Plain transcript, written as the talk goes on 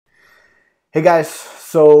Hey guys,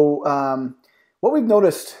 so what we've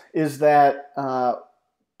noticed is that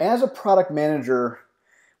as a product manager,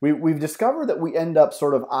 we've discovered that we end up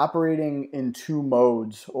sort of operating in two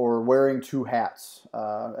modes or wearing two hats,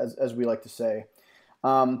 as we like to say.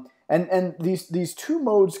 And these two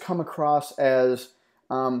modes come across as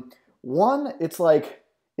one,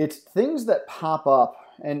 it's things that pop up,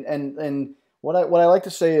 and what I like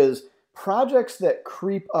to say is projects that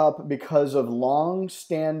creep up because of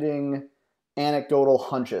long-standing anecdotal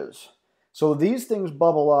hunches. So these things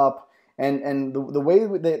bubble up, and the way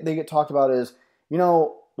they get talked about is,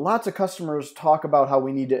 lots of customers talk about how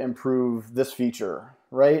we need to improve this feature,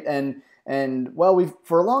 right? And well, we've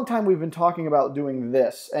for a long time we've been talking about doing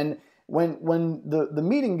this, and when the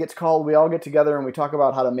meeting gets called, we all get together and we talk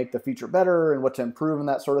about how to make the feature better and what to improve and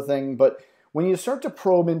that sort of thing. But when you start to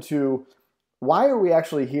probe into why are we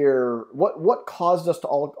actually here? What caused us to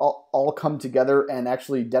all come together and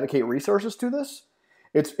actually dedicate resources to this?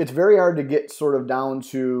 It's very hard to get sort of down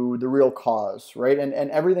to the real cause, right?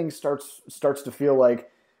 And everything starts to feel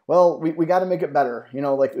like, well, we got to make it better.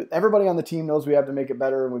 Like everybody on the team knows we have to make it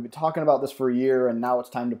better, and we've been talking about this for a year, and now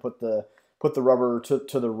it's time to put the rubber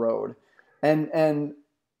to the road. And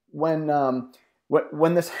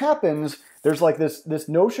when this happens, there's like this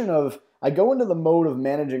notion of I go into the mode of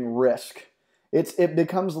managing risk. It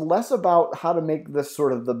becomes less about how to make this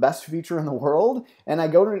sort of the best feature in the world, and I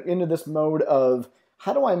go into this mode of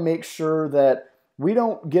how do I make sure that we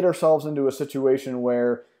don't get ourselves into a situation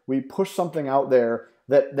where we push something out there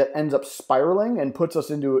that ends up spiraling and puts us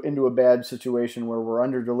into a bad situation where we're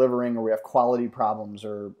under delivering or we have quality problems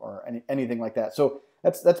or anything like that. So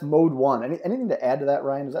that's mode one. Anything to add to that,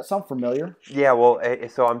 Ryan? Does that sound familiar? Yeah, well,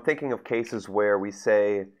 so I'm thinking of cases where we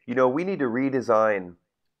say, we need to redesign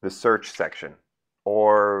the search section,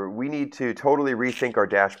 or we need to totally rethink our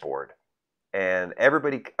dashboard. And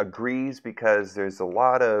everybody agrees because there's a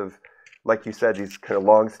lot of, like you said, these kind of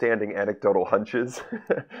long-standing anecdotal hunches.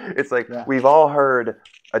 It's like Yeah. we've all heard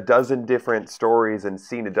a dozen different stories and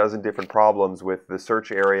seen a dozen different problems with the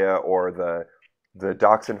search area or the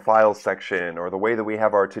docs and files section or the way that we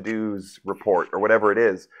have our to-dos report or whatever it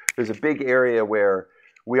is. There's a big area where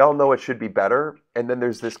we all know it should be better, and then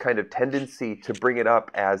there's this kind of tendency to bring it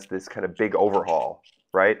up as this kind of big overhaul,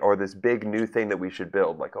 right? Or this big new thing that we should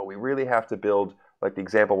build. Like, oh, we really have to build, like the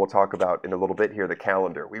example we'll talk about in a little bit here, the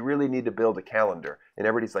calendar. We really need to build a calendar. And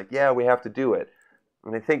everybody's like, yeah, we have to do it.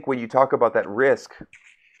 And I think when you talk about that risk,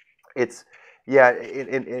 it's, yeah,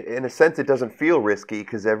 in a sense, it doesn't feel risky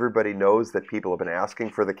because everybody knows that people have been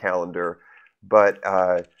asking for the calendar. But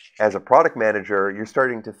as a product manager, you're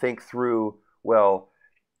starting to think through, well,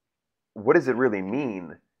 what does it really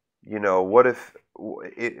mean? What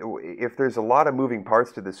if there's a lot of moving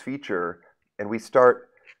parts to this feature and we start,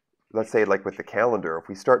 let's say like with the calendar, if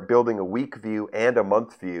we start building a week view and a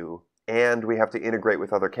month view and we have to integrate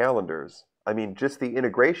with other calendars, I mean, just the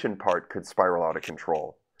integration part could spiral out of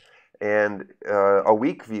control. And a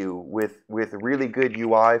week view with really good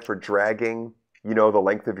UI for dragging, the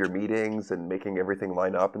length of your meetings and making everything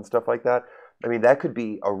line up and stuff like that. I mean, that could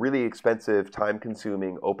be a really expensive,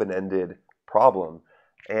 time-consuming, open-ended problem.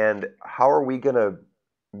 And how are we going to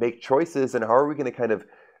make choices, and how are we going to kind of,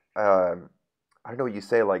 I don't know what you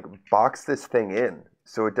say, like box this thing in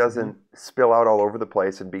so it doesn't spill out all over the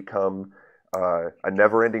place and become a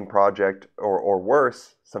never-ending project, or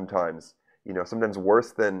worse sometimes. Sometimes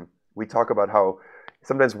worse than we talk about how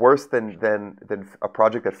sometimes worse than a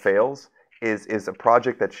project that fails is a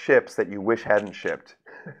project that ships that you wish hadn't shipped.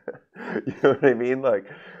 You know what I mean? Like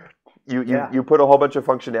you put a whole bunch of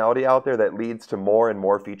functionality out there that leads to more and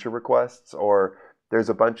more feature requests, or there's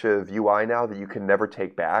a bunch of UI now that you can never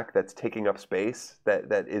take back that's taking up space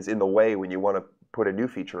that is in the way when you want to put a new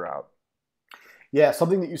feature out. Yeah,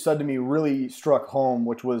 something that you said to me really struck home,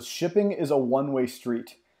 which was shipping is a one-way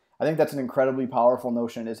street. I think that's an incredibly powerful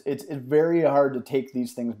notion. It's very hard to take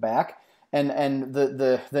these things back. And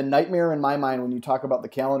the nightmare in my mind when you talk about the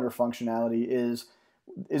calendar functionality is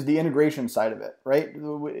the integration side of it, right?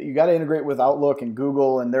 You got to integrate with Outlook and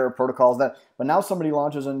Google, and there are protocols that. But now somebody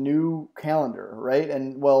launches a new calendar, right?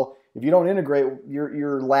 And well, if you don't integrate,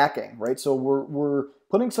 you're lacking, right? So we're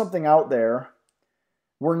putting something out there.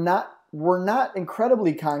 We're not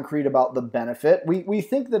incredibly concrete about the benefit. We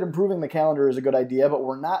think that improving the calendar is a good idea, but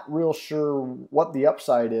we're not real sure what the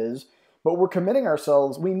upside is. But we're committing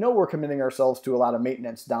ourselves. We know we're committing ourselves to a lot of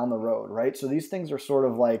maintenance down the road, right? So these things are sort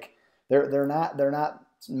of like they're not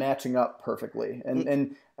matching up perfectly.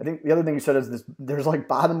 And I think the other thing you said is this: there's like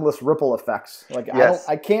bottomless ripple effects. Like Yes.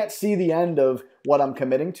 I can't see the end of what I'm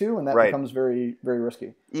committing to, and that Right. becomes very, very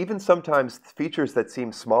risky. Even sometimes features that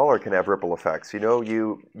seem smaller can have ripple effects.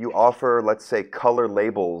 You offer, let's say, color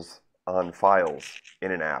labels on files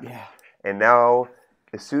in an app. Yeah. And now,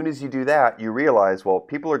 as soon as you do that, you realize, well,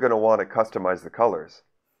 people are going to want to customize the colors.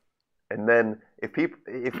 And then if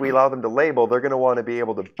we allow them to label, they're going to want to be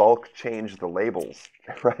able to bulk change the labels,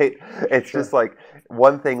 right? It's Sure. just like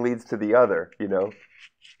one thing leads to the other, you know?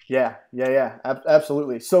 Yeah.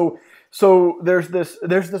 Absolutely. So there's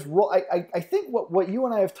this role. I think what you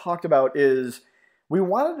and I have talked about is we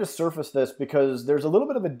wanted to surface this because there's a little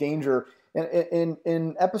bit of a danger.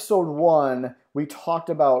 In episode 1, we talked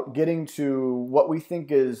about getting to what we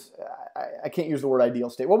think is, I can't use the word ideal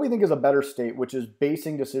state, what we think is a better state, which is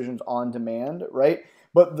basing decisions on demand, right?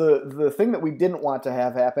 But the thing that we didn't want to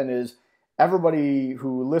have happen is everybody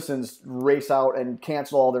who listens race out and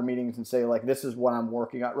cancel all their meetings and say, like, this is what I'm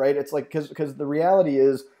working on, right? It's like, because the reality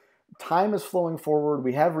is time is flowing forward.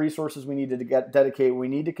 We have resources we need to dedicate. We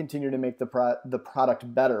need to continue to make the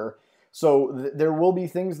product better. So there will be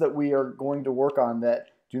things that we are going to work on that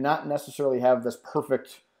do not necessarily have this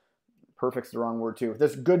perfect's the wrong word too,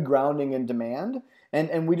 this good grounding in demand.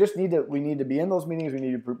 And we just need to be in those meetings. We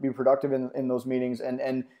need to be productive in those meetings.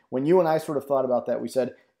 And when you and I sort of thought about that, we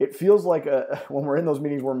said, it feels like when we're in those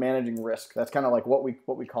meetings, we're managing risk. That's kind of like what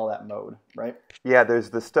we call that mode, right? Yeah, there's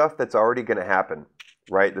the stuff that's already going to happen,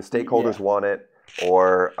 right? The stakeholders want it,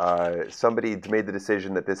 or somebody made the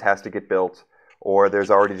decision that this has to get built, or there's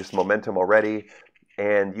already just momentum already.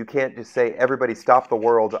 And you can't just say, everybody stop the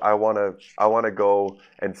world. I want to go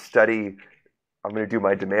and study. I'm going to do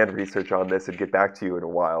my demand research on this and get back to you in a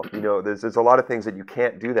while. There's a lot of things that you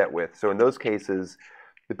can't do that with. So in those cases,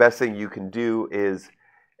 the best thing you can do is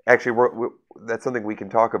actually, that's something we can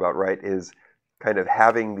talk about, right? Is kind of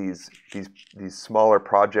having these smaller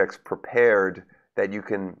projects prepared that you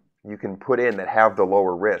can put in that have the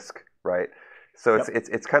lower risk, right? So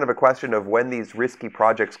it's kind of a question of when these risky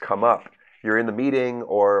projects come up. You're in the meeting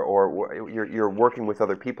or you're working with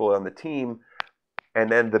other people on the team,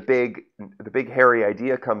 and then the big hairy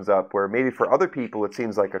idea comes up where maybe for other people it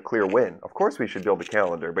seems like a clear win. Of course we should build a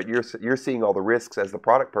calendar, but you're seeing all the risks as the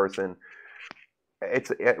product person.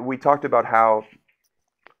 We talked about how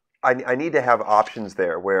I need to have options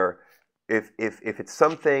there where if it's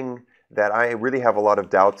something that I really have a lot of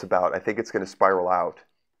doubts about, I think it's going to spiral out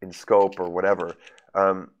in scope or whatever.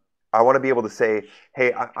 I want to be able to say,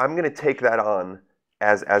 hey, I'm going to take that on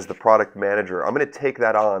as the product manager. I'm going to take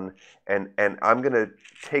that on and I'm going to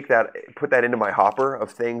put that into my hopper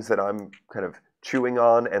of things that I'm kind of chewing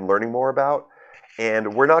on and learning more about.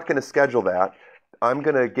 And we're not going to schedule that. I'm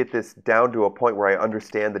going to get this down to a point where I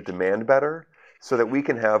understand the demand better so that we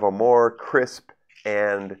can have a more crisp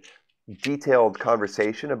and detailed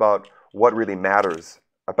conversation about what really matters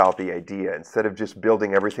about the idea instead of just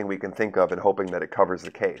building everything we can think of and hoping that it covers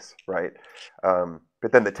the case, right?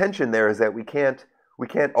 But then the tension there is that we can't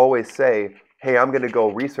always say, hey, I'm going to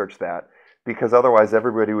go research that, because otherwise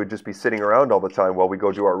everybody would just be sitting around all the time while we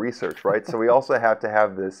go do our research, right? So we also have to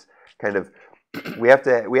have this kind of we have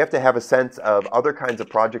to have a sense of other kinds of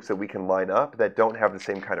projects that we can line up that don't have the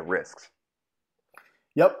same kind of risks.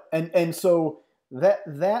 Yep, and so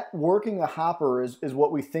that working the hopper is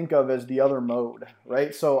what we think of as the other mode,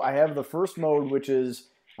 right? So I have the first mode, which is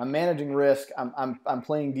I'm managing risk. I'm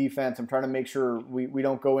playing defense. I'm trying to make sure we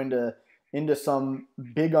don't go into some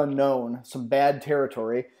big unknown, some bad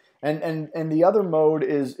territory. And the other mode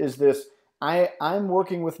is this. I'm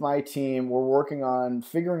working with my team. We're working on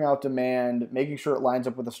figuring out demand, making sure it lines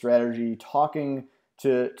up with the strategy, talking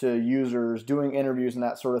to users, doing interviews and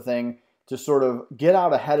that sort of thing to sort of get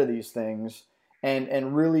out ahead of these things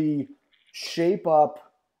and really shape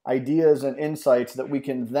up ideas and insights that we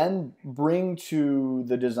can then bring to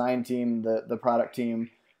the design team, the product team,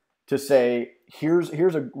 to say, here's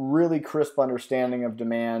a really crisp understanding of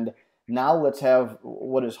demand. Now let's have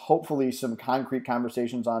what is hopefully some concrete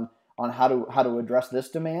conversations on how to address this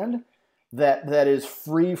demand that is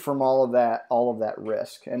free from all of that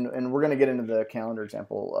risk. And we're going to get into the calendar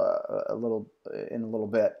example in a little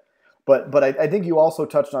bit. But I think you also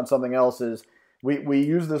touched on something else. Is we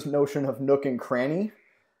use this notion of nook and cranny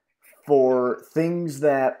for things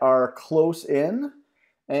that are close in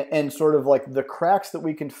and sort of like the cracks that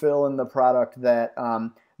we can fill in the product that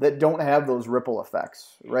don't have those ripple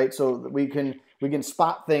effects, right? So we can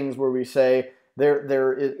spot things where we say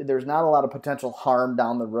there's not a lot of potential harm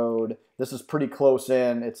down the road. This is pretty close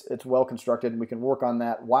in. It's well constructed, and we can work on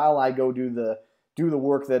that while I go do the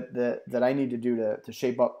work that I need to do to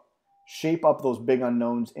shape shape up those big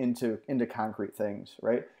unknowns into concrete things,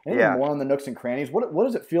 right? Anything Yeah. more on the nooks and crannies? What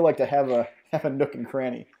does it feel like to have a nook and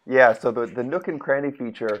cranny? Yeah, so the Nook and Cranny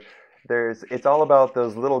feature, it's all about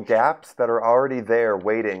those little gaps that are already there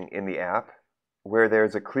waiting in the app, where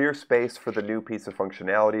there's a clear space for the new piece of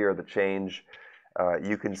functionality or the change.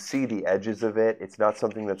 You can see the edges of it. It's not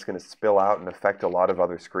something that's going to spill out and affect a lot of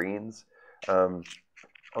other screens.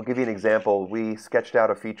 I'll give you an example. We sketched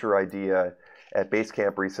out a feature idea at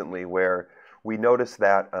Basecamp recently where we noticed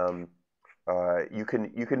that you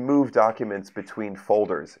can move documents between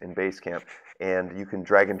folders in Basecamp, and you can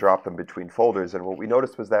drag and drop them between folders. And what we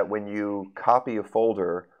noticed was that when you copy a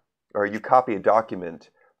folder or you copy a document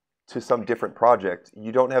to some different project,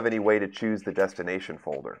 you don't have any way to choose the destination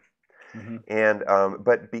folder. Mm-hmm. And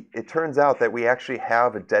it turns out that we actually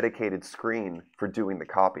have a dedicated screen for doing the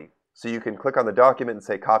copy. So you can click on the document and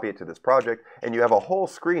say copy it to this project, and you have a whole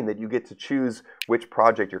screen that you get to choose which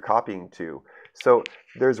project you're copying to. So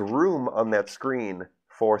there's room on that screen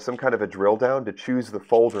for some kind of a drill down to choose the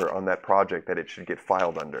folder on that project that it should get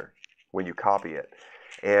filed under when you copy it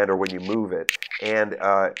or when you move it. And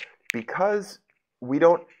because we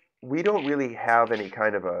don't really have any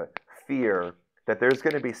kind of a fear that there's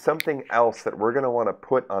going to be something else that we're going to want to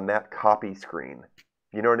put on that copy screen.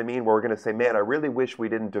 You know what I mean? Where we're going to say, man, I really wish we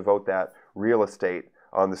didn't devote that real estate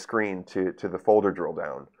on the screen to the folder drill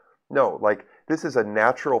down. No, like this is a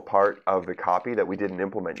natural part of the copy that we didn't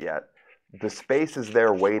implement yet. The space is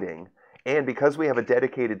there waiting. And because we have a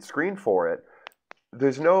dedicated screen for it,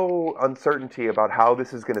 there's no uncertainty about how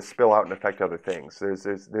this is going to spill out and affect other things.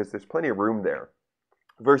 There's plenty of room there.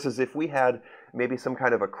 Versus if we had maybe some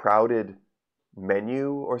kind of a crowded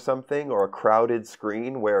menu or something, or a crowded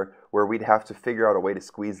screen where we'd have to figure out a way to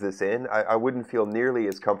squeeze this in, I wouldn't feel nearly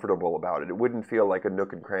as comfortable about it. It wouldn't feel like a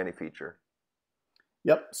Nook and Cranny feature.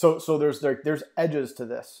 Yep. So there's edges to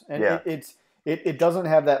this, and Yeah. it doesn't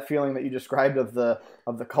have that feeling that you described of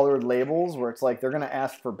the colored labels, where it's like they're going to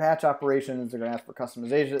ask for batch operations, they're going to ask for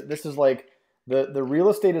customization. This is like the real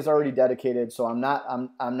estate is already dedicated, so I'm not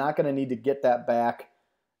going to need to get that back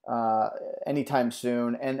anytime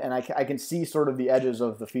soon, and I can see sort of the edges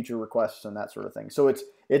of the feature requests and that sort of thing. So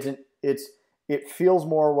it feels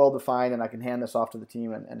more well defined, and I can hand this off to the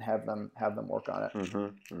team and have them work on it.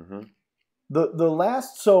 Mm-hmm, mm-hmm. The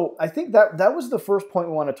last, so I think that was the first point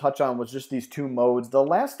we want to touch on, was just these two modes. The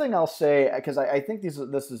last thing I'll say, because I think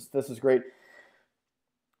this is great,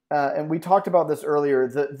 and we talked about this earlier.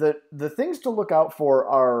 The things to look out for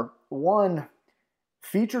are, one,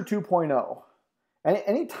 feature 2.0.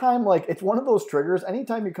 Anytime, like, it's one of those triggers.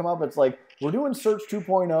 Anytime you come up, it's like, we're doing search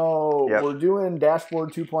 2.0, Yep. we're doing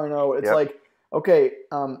dashboard 2.0. It's Yep. like, okay,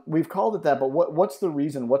 we've called it that, but what's the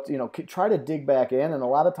reason? Try to dig back in, and a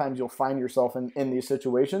lot of times you'll find yourself in these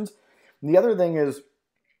situations. And the other thing is,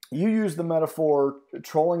 you use the metaphor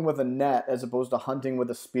trolling with a net as opposed to hunting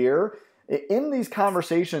with a spear. In these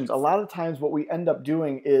conversations, a lot of times what we end up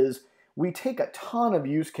doing is we take a ton of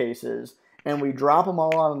use cases and we drop them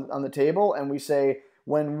all on the table, and we say,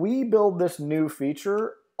 when we build this new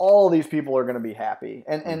feature, all these people are going to be happy.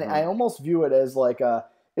 And Mm-hmm. I almost view it as like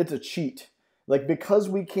it's a cheat. Like, because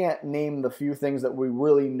we can't name the few things that we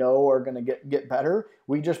really know are going to get better,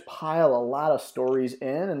 we just pile a lot of stories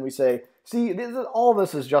in, and we say, see, all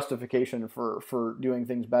this is justification for doing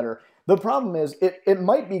things better. The problem is it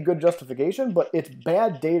might be good justification, but it's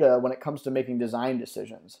bad data when it comes to making design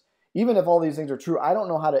decisions. Even if all these things are true, I don't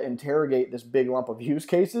know how to interrogate this big lump of use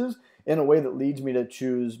cases in a way that leads me to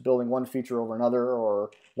choose building one feature over another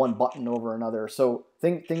or one button over another. So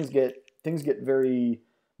things get very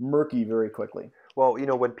murky very quickly. Well,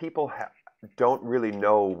 when people don't really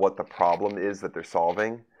know what the problem is that they're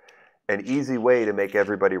solving, an easy way to make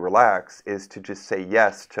everybody relax is to just say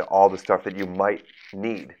yes to all the stuff that you might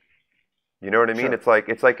need. You know what I mean? Sure.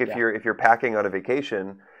 It's like if you're packing on a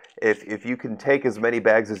vacation, if you can take as many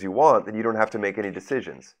bags as you want, then you don't have to make any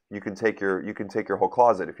decisions. You can take your whole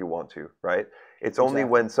closet if you want to, right? It's only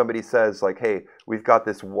when somebody says like, "Hey, we've got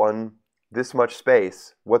this much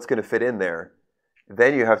space. What's going to fit in there?"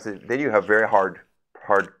 Then you have very hard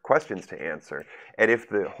questions to answer. And if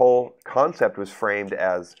the whole concept was framed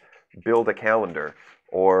as build a calendar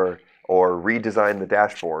or redesign the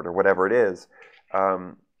dashboard or whatever it is,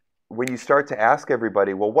 when you start to ask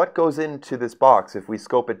everybody, well, what goes into this box if we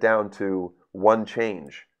scope it down to one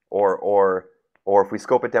change, or if we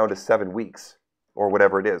scope it down to 7 weeks, or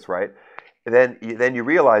whatever it is, right? Then you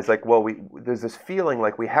realize, like, well, there's this feeling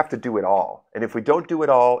like we have to do it all, and if we don't do it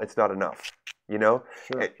all, it's not enough,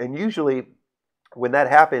 Sure. And usually, when that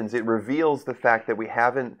happens, it reveals the fact that we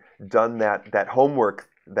haven't done that homework,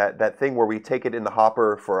 that thing where we take it in the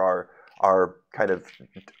hopper for our kind of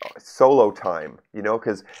solo time, you know,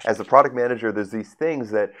 because as a product manager, there's these things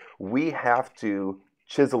that we have to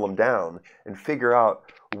chisel them down and figure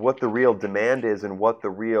out what the real demand is and what the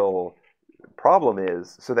real problem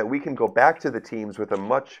is so that we can go back to the teams with a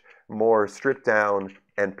much more stripped down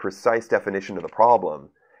and precise definition of the problem.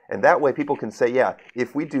 And that way people can say, yeah,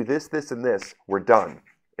 if we do this, this, and this, we're done.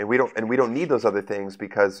 And we don't need those other things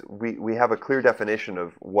because we have a clear definition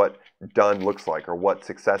of what done looks like or what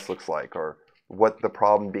success looks like or what the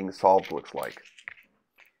problem being solved looks like.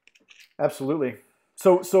 Absolutely.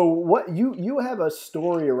 So what you have a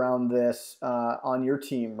story around this on your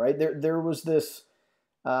team, right? There was this.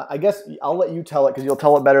 I guess I'll let you tell it because you'll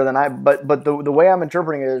tell it better than I. But the way I'm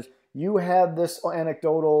interpreting it is you had this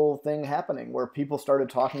anecdotal thing happening where people started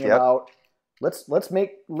talking about let's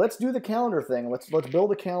do the calendar thing. Let's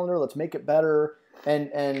build a calendar. Let's make it better.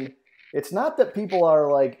 And it's not that people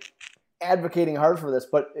are like advocating hard for this,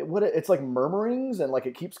 but it's like murmurings and like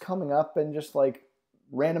it keeps coming up and just like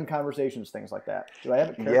random conversations, things like that. Do I have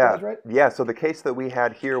it characterized right? Yeah. So the case that we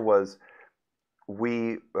had here was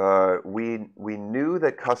we knew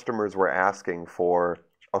that customers were asking for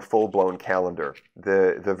a full-blown calendar.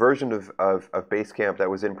 The version of Basecamp that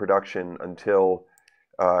was in production until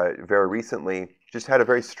very recently just had a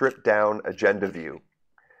very stripped-down agenda view.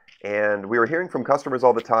 And we were hearing from customers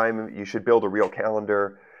all the time, you should build a real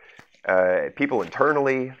calendar. People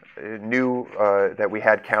internally knew that we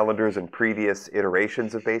had calendars in previous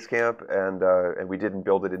iterations of Basecamp, and we didn't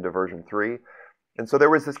build it into version 3. And so there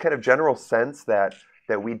was this kind of general sense that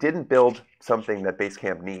we didn't build something that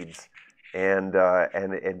Basecamp needs, and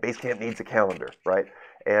Basecamp needs a calendar, right?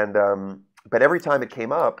 And but every time it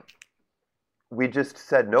came up, we just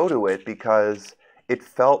said no to it because it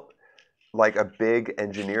felt like a big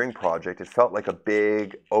engineering project. It felt like a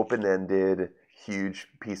big, open-ended, huge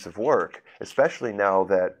piece of work, especially now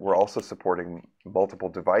that we're also supporting multiple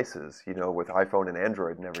devices, you know, with iPhone and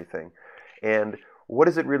Android and everything. And what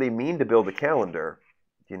does it really mean to build a calendar?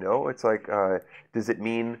 You know, it's like, does it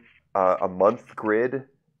mean a month grid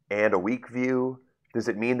and a week view? Does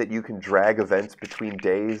it mean that you can drag events between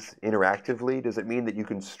days interactively? Does it mean that you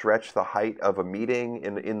can stretch the height of a meeting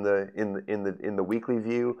in the weekly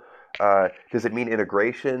view? Does it mean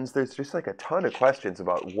integrations? There's just like a ton of questions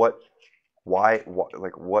about what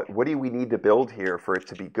do we need to build here for it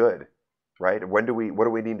to be good, right? What do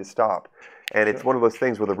we need to stop? And it's one of those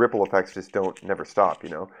things where the ripple effects just never stop, you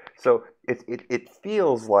know. So it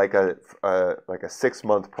feels like a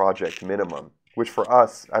 6-month project minimum, which for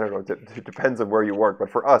us, I don't know, it depends on where you work, but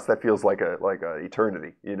for us that feels like a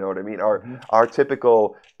eternity. You know what I mean? Our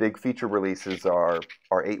typical big feature releases are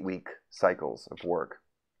 8-week cycles of work.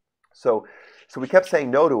 So we kept saying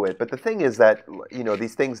no to it, but the thing is that, you know,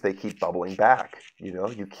 these things, they keep bubbling back. You know,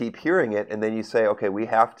 you keep hearing it, and then you say, okay, we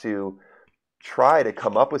have to try to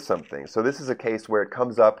come up with something. So this is a case where it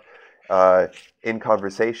comes up in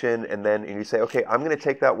conversation, and you say, okay, I'm going to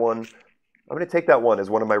take that one. I'm going to take that one as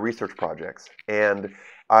one of my research projects, and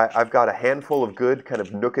I've got a handful of good kind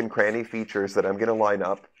of nook and cranny features that I'm going to line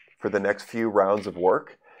up for the next few rounds of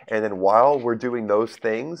work. And then while we're doing those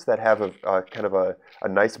things that have a kind of a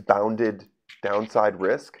nice bounded downside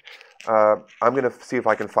risk, I'm going to see if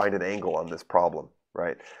I can find an angle on this problem,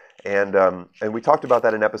 right? And we talked about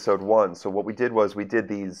that in episode 1. So what we did was we did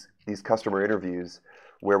these customer interviews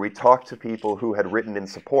where we talked to people who had written in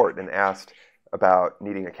support and asked about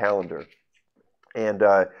needing a calendar. And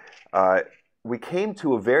we came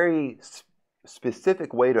to a very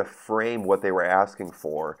specific way to frame what they were asking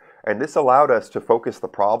for. And this allowed us to focus the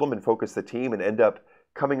problem and focus the team and end up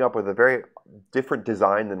coming up with a very different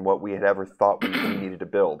design than what we had ever thought we needed to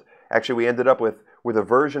build. Actually, we ended up with a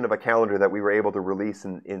version of a calendar that we were able to release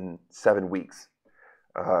in 7 weeks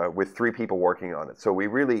with 3 people working on it. So we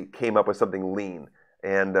really came up with something lean.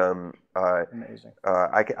 And amazing.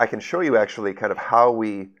 I can show you actually kind of how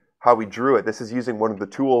we drew it. This is using one of the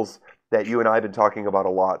tools that you and I have been talking about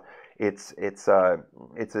a lot. It's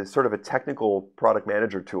a sort of a technical product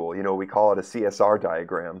manager tool. You know, we call it a CSR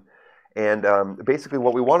diagram. And basically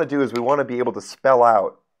what we want to do is we want to be able to spell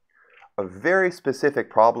out a very specific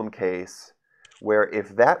problem case where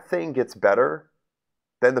if that thing gets better,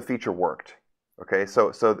 then the feature worked. Okay,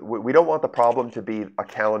 so we don't want the problem to be a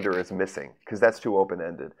calendar is missing because that's too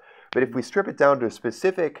open-ended. But if we strip it down to a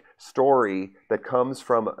specific story that comes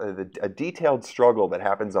from a detailed struggle that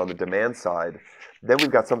happens on the demand side, then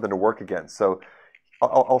we've got something to work against. So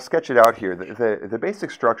I'll sketch it out here. The basic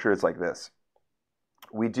structure is like this.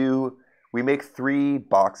 We make 3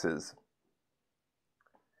 boxes.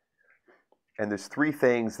 And there's 3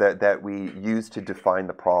 things that we use to define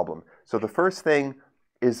the problem. So the first thing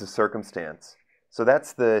is the circumstance. So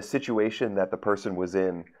that's the situation that the person was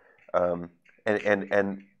in. And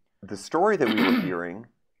the story that we were hearing,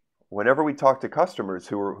 whenever we talked to customers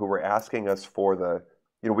who were asking us for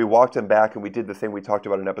we walked them back and we did the thing we talked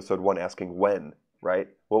about in episode 1, asking when, right?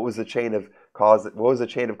 What was the chain of cause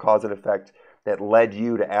and effect that led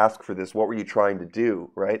you to ask for this? What were you trying to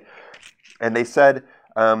do, right? And they said,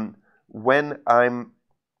 when I'm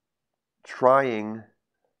trying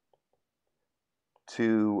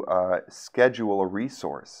to schedule a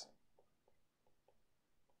resource.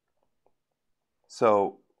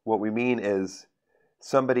 So what we mean is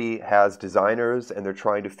somebody has designers and they're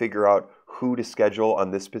trying to figure out who to schedule on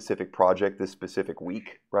this specific project this specific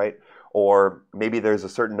week, right? Or maybe there's a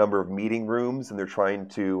certain number of meeting rooms and they're trying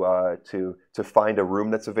to find a room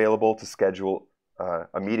that's available to schedule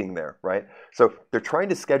a meeting there, right? So they're trying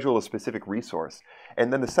to schedule a specific resource.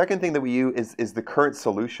 And then the second thing that we use is the current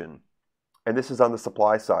solution. And this is on the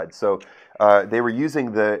supply side. So they were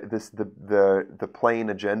using the plain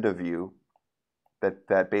agenda view that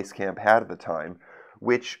Basecamp had at the time,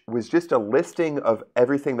 which was just a listing of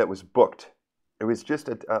everything that was booked. It was just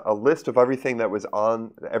a list of everything that was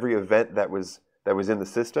on every event that was in the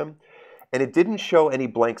system, and it didn't show any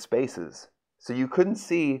blank spaces. So you couldn't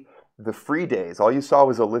see the free days. All you saw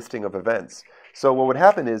was a listing of events. So what would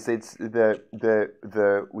happen is the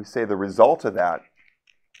result of that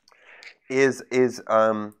is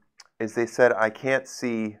they said, I can't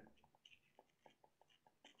see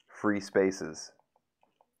free spaces.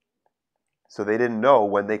 So they didn't know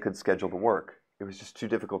when they could schedule the work. It was just too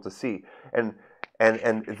difficult to see. And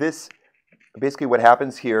this, basically what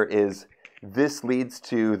happens here is this leads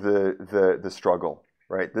to the struggle,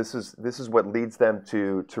 right? This is what leads them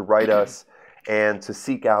to write us and to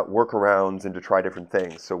seek out workarounds and to try different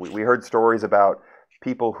things. So we heard stories about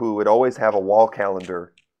people who would always have a wall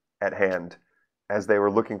calendar at hand as they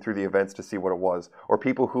were looking through the events to see what it was, or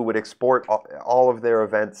people who would export all of their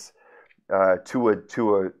events to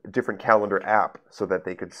a different calendar app so that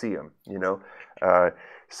they could see them,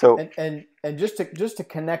 And just to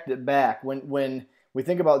connect it back, when we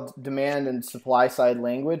think about demand and supply side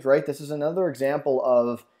language, right? This is another example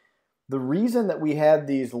of the reason that we had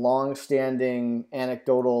these long-standing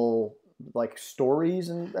anecdotal like stories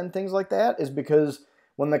and things like that is because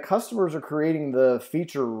when the customers are creating the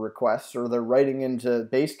feature requests or they're writing into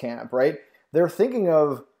Basecamp, right? They're thinking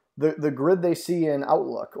of the grid they see in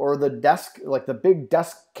Outlook or the desk, like the big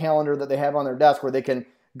desk calendar that they have on their desk where they can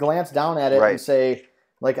glance down at it right. and say,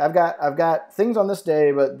 like, I've got things on this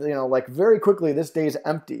day, but like very quickly this day's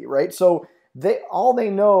empty, right? So all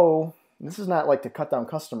they know, this is not like to cut down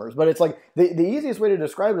customers, but it's like the easiest way to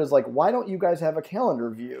describe it is like, why don't you guys have a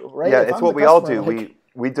calendar view, right? Yeah, it's what we all do.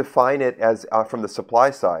 We define it as from the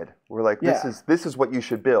supply side. We're like, this is what you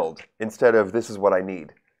should build instead of this is what I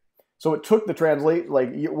need. So it took the translate,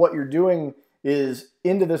 like what you're doing is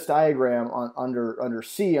into this diagram under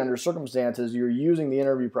C, under circumstances, you're using the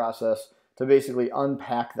interview process to basically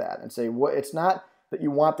unpack that and say, it's not that you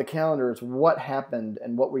want the calendar, it's what happened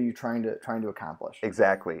and what were you trying to accomplish.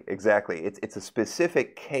 Exactly. It's a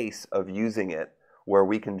specific case of using it where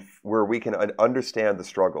we can understand the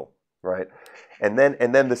struggle, right? And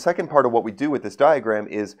then the second part of what we do with this diagram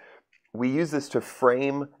is we use this to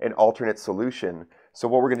frame an alternate solution. So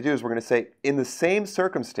what we're going to do is we're going to say, in the same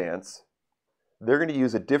circumstance, they're going to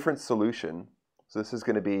use a different solution. So this is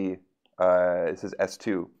going to be, this is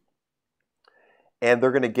S2. And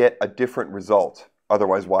they're going to get a different result.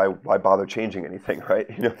 Otherwise, why bother changing anything, right?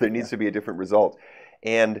 There needs to be a different result.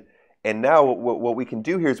 And now what we can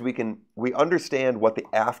do here is we understand what the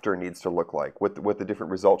after needs to look like, what the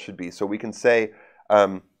different results should be. So we can say,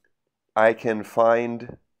 I can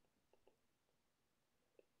find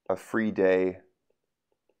a free day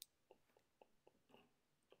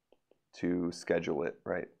to schedule it,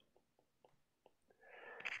 right?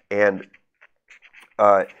 And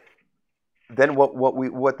then what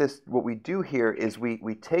we do here is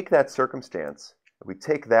we take that circumstance, we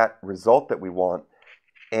take that result that we want,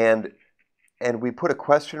 and we put a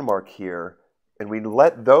question mark here, and we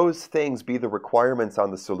let those things be the requirements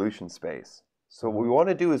on the solution space. So what we want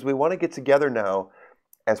to do is we want to get together now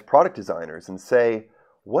as product designers and say,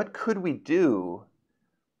 what could we do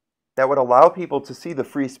that would allow people to see the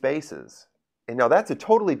free spaces? And now that's a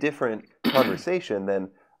totally different conversation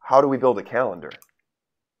than how do we build a calendar,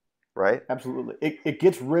 right? Absolutely. It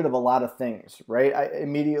gets rid of a lot of things, right? I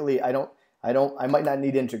might not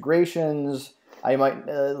need integrations. I might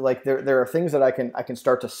there are things that I can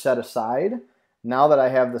start to set aside now that I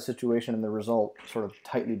have the situation and the result sort of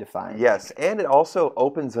tightly defined. Yes, and it also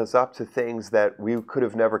opens us up to things that we could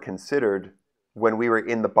have never considered when we were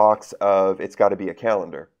in the box of it's got to be a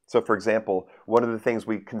calendar. So for example, one of the things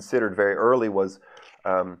we considered very early was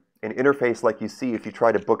an interface like you see if you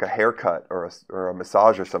try to book a haircut or a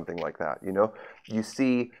massage or something like that. You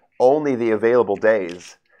see only the available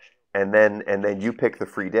days, and then you pick the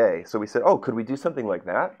free day. So we said, oh, could we do something like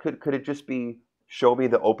that? Could it just be show me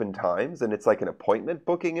the open times, and it's like an appointment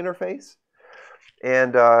booking interface?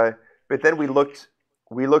 And but then we looked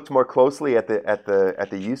more closely at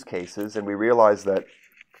the use cases, and we realized that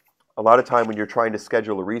a lot of time when you're trying to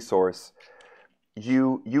schedule a resource,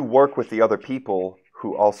 you work with the other people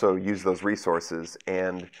who also use those resources,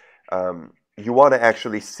 and you want to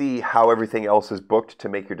actually see how everything else is booked to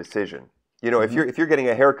make your decision. If you're getting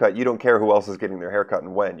a haircut, you don't care who else is getting their haircut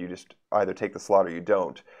and when. You just either take the slot or you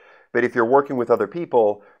don't. But if you're working with other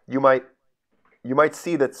people, you might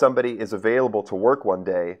see that somebody is available to work one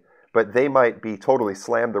day, but they might be totally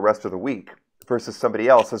slammed the rest of the week versus somebody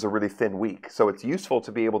else has a really thin week. So it's useful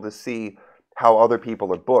to be able to see how other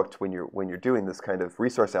people are booked when you're doing this kind of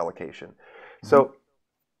resource allocation. So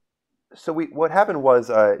what happened was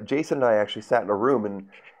Jason and I actually sat in a room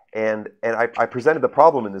and I presented the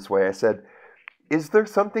problem in this way. I said, is there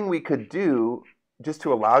something we could do just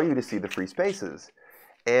to allow you to see the free spaces?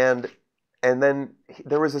 And then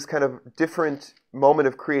there was this kind of different moment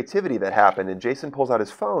of creativity that happened. And Jason pulls out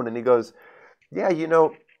his phone and he goes, yeah,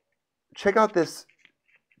 check out this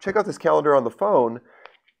calendar on the phone.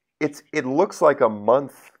 It looks like a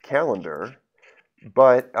month calendar,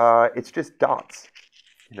 but it's just dots,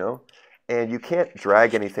 and you can't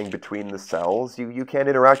drag anything between the cells. You can't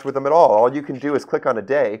interact with them at all. All you can do is click on a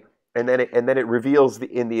day, and then it reveals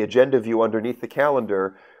in the agenda view underneath the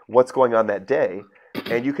calendar what's going on that day.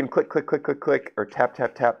 And you can click, or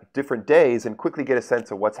tap different days and quickly get a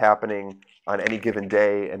sense of what's happening on any given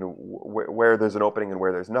day and where there's an opening and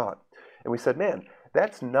where there's not. And we said, man,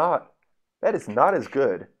 that is not as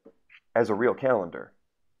good as a real calendar,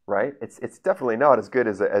 right? It's definitely not as good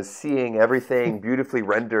as seeing everything beautifully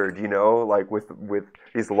rendered, like with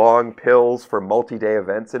these long pills for multi-day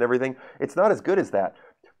events and everything. It's not as good as that.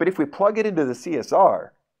 But if we plug it into the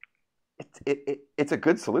CSR, it's a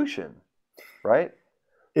good solution, right?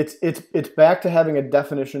 It's back to having a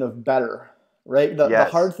definition of better, right? The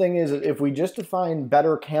hard thing is if we just define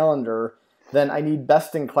better calendar, then I need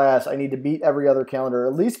best in class. I need to beat every other calendar,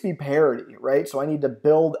 at least be parity, right? So I need to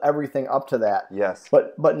build everything up to that. Yes.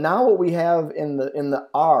 But now what we have in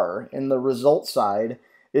the result side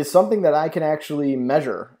is something that I can actually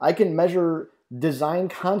measure. I can measure design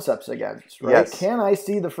concepts against, right? Yes. Can I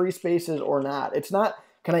see the free spaces or not? It's not,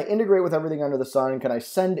 can I integrate with everything under the sun? Can I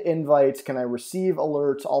send invites? Can I receive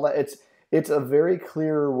alerts? All that. It's a very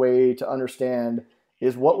clear way to understand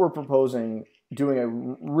is what we're proposing doing a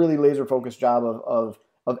really laser-focused job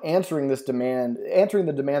of answering this demand, answering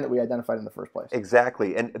the demand that we identified in the first place.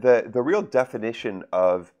 Exactly. And the real definition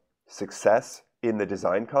of success in the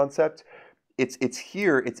design concept, it's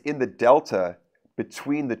in the delta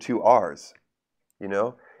between the two R's.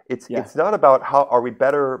 It's not about how are we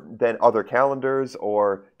better than other calendars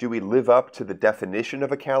or do we live up to the definition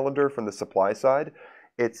of a calendar from the supply side.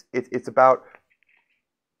 It's about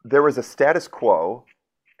there was a status quo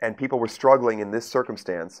and people were struggling in this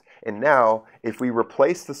circumstance. And now if we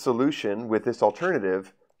replace the solution with this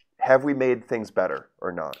alternative, have we made things better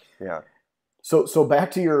or not? Yeah. So back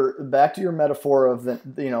to your metaphor of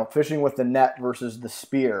the fishing with the net versus the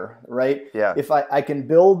spear, right? Yeah. If I can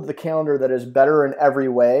build the calendar that is better in every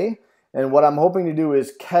way, and what I'm hoping to do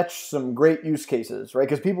is catch some great use cases, right?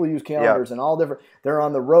 Because people use calendars in all different. They're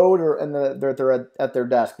on the road they're at their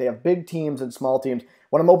desk. They have big teams and small teams.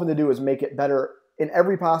 What I'm hoping to do is make it better in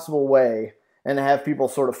every possible way, and have people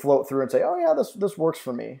sort of float through and say, "Oh yeah, this works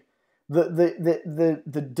for me."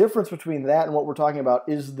 The difference between that and what we're talking about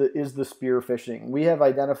is the spear fishing. We have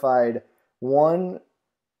identified one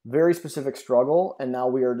very specific struggle, and now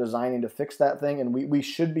we are designing to fix that thing, and we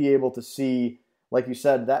should be able to see, like you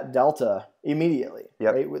said, that delta immediately.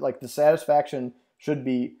 Yep. Right? Like the satisfaction should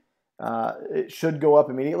be it should go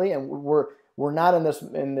up immediately, and we're not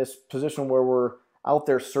in this position where we're out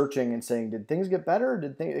there searching and saying, did things get better?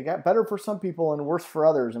 It got better for some people and worse for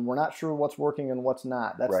others, and we're not sure what's working and what's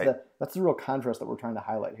not. That's right. That's the real contrast that we're trying to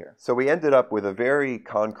highlight here. So we ended up with a very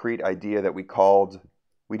concrete idea that we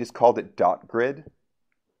just called it dot grid.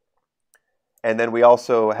 And then we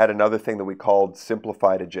also had another thing that we called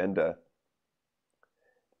simplified agenda.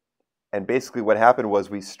 And basically what happened was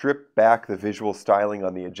we stripped back the visual styling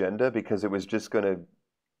on the agenda because it was just going to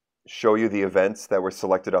show you the events that were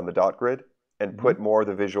selected on the dot grid, and put more of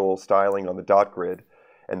the visual styling on the dot grid.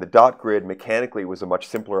 And the dot grid mechanically was a much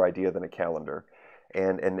simpler idea than a calendar.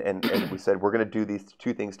 And we said, we're going to do these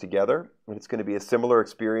two things together. And it's going to be a similar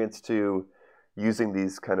experience to using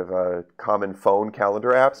these kind of common phone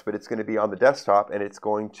calendar apps, but it's going to be on the desktop, and it's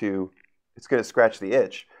going to scratch the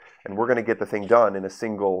itch, and we're going to get the thing done in a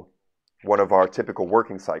single one of our typical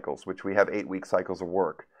working cycles, which we have 8-week cycles of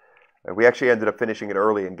work. And we actually ended up finishing it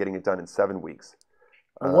early and getting it done in 7 weeks.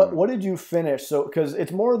 And what did you finish? So, because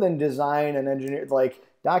it's more than design and engineer, like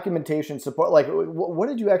documentation support. Like, what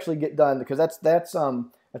did you actually get done? Because that's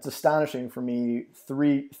astonishing for me.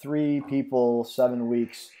 Three people, 7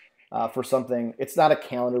 weeks for something. It's not a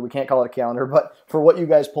calendar. We can't call it a calendar, but for what you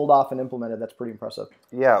guys pulled off and implemented, that's pretty impressive.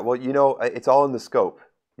 Yeah, well, it's all in the scope.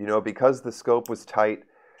 Because the scope was tight,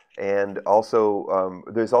 and also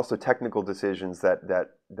there's also technical decisions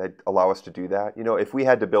that allow us to do that. If we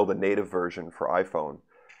had to build a native version for iPhone,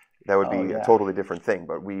 that would be a totally different thing.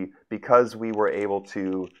 But because we were able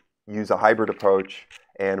to use a hybrid approach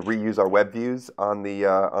and reuse our web views on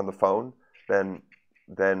the phone, then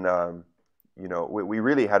we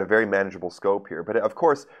really had a very manageable scope here. But of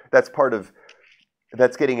course, that's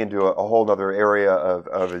getting into a whole other area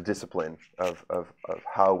of a discipline of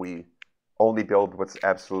how we only build what's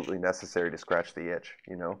absolutely necessary to scratch the itch.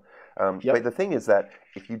 But the thing is that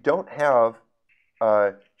if you don't have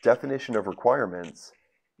a definition of requirements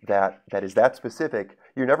that is that specific,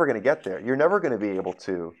 you're never going to get there. You're never going to be able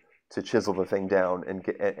to chisel the thing down and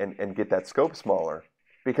get that scope smaller,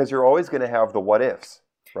 because you're always going to have the what ifs,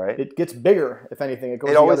 right? It gets bigger, if anything.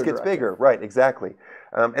 It always gets bigger, right? Exactly.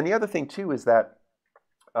 And the other thing too is that,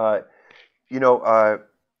 I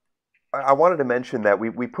wanted to mention that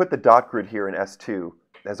we put the dot grid here in S2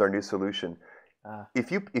 as our new solution.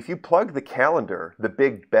 If you plug the calendar, the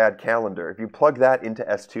big bad calendar, if you plug that into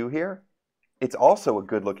S2 here, it's also a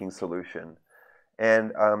good-looking solution.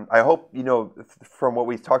 And I hope, from what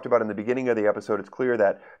we talked about in the beginning of the episode, it's clear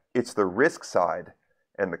that it's the risk side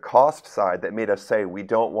and the cost side that made us say we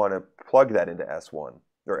don't want to plug that into S1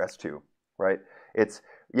 or S2, right?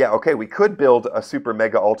 We could build a super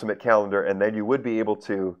mega ultimate calendar, and then you would be able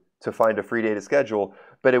to find a free day to schedule,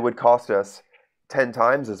 but it would cost us 10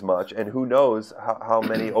 times as much, and who knows how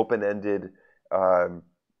many open-ended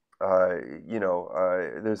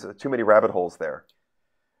there's too many rabbit holes there.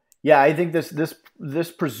 Yeah, I think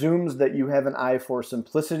this presumes that you have an eye for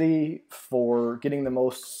simplicity, for getting the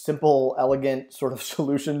most simple, elegant sort of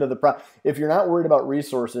solution to the problem. If you're not worried about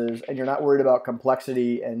resources and you're not worried about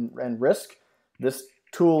complexity and risk, this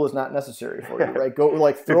tool is not necessary for you, right? Go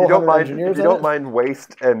throw 100 engineers. If you don't mind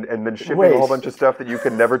waste and then shipping a whole bunch of stuff that you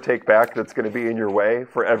can never take back, that's going to be in your way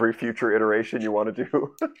for every future iteration you want to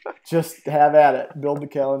do. Just have at it. Build the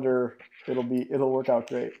calendar. It'll work out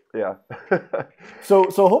great. Yeah. So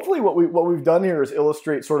hopefully what we've done here is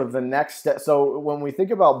illustrate sort of the next step. So when we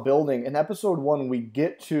think about building in episode 1, we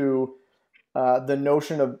get to the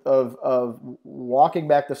notion of walking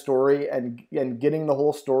back the story and getting the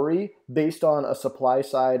whole story based on a supply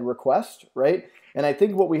side request, right? And I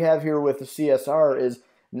think what we have here with the CSR is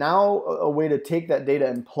now a way to take that data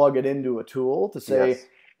and plug it into a tool to say, yes,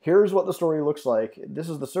 here's what the story looks like. This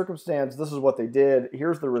is the circumstance. This is what they did.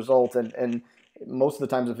 Here's the result. And most of the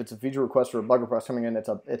times, if it's a feature request or a bug request coming in,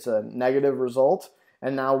 it's a negative result.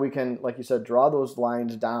 And now we can, like you said, draw those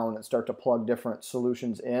lines down and start to plug different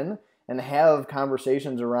solutions in and have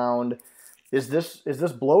conversations around, is this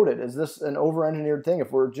bloated? Is this an over-engineered thing?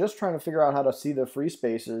 If we're just trying to figure out how to see the free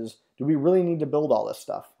spaces, do we really need to build all this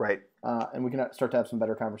stuff? Right. And we can start to have some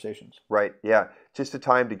better conversations. Right, yeah. Just to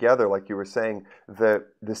tie them together, like you were saying, the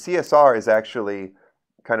CSR is actually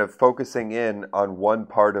kind of focusing in on one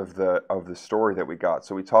part of the story that we got.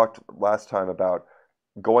 So we talked last time about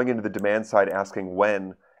going into the demand side, asking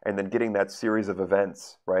when, and then getting that series of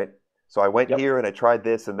events, right? So I went here and I tried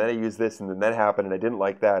this, and then I used this, and then that happened, and I didn't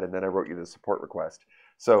like that, and then I wrote you the support request.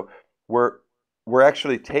 So we're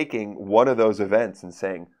actually taking one of those events and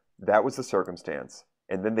saying, that was the circumstance,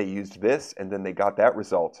 and then they used this, and then they got that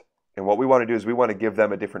result. And what we want to do is we want to give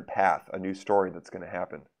them a different path, a new story that's going to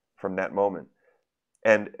happen from that moment.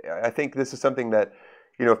 And I think this is something that,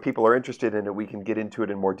 if people are interested in it, we can get into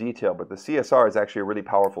it in more detail. But the CSR is actually a really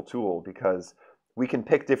powerful tool because we can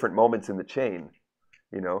pick different moments in the chain.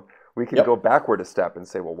 We can go backward a step and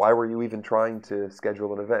say, well, why were you even trying to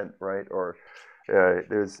schedule an event, right? Or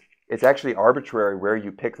it's actually arbitrary where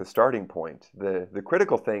you pick the starting point. The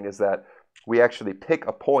critical thing is that we actually pick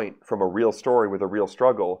a point from a real story with a real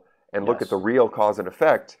struggle and look at the real cause and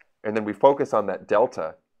effect, and then we focus on that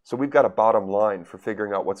delta. So we've got a bottom line for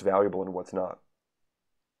figuring out what's valuable and what's not.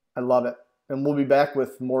 I love it. And we'll be back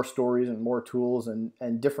with more stories and more tools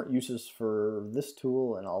and different uses for this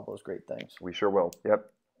tool and all those great things. We sure will. Yep.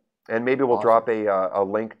 And maybe we'll drop a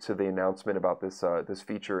link to the announcement about this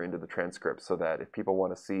feature into the transcript so that if people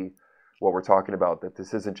want to see what we're talking about, that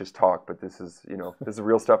this isn't just talk, but this is, this is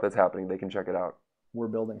real stuff that's happening. They can check it out. We're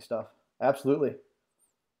building stuff. Absolutely.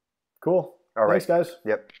 Cool. All right. Thanks, guys.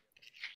 Yep.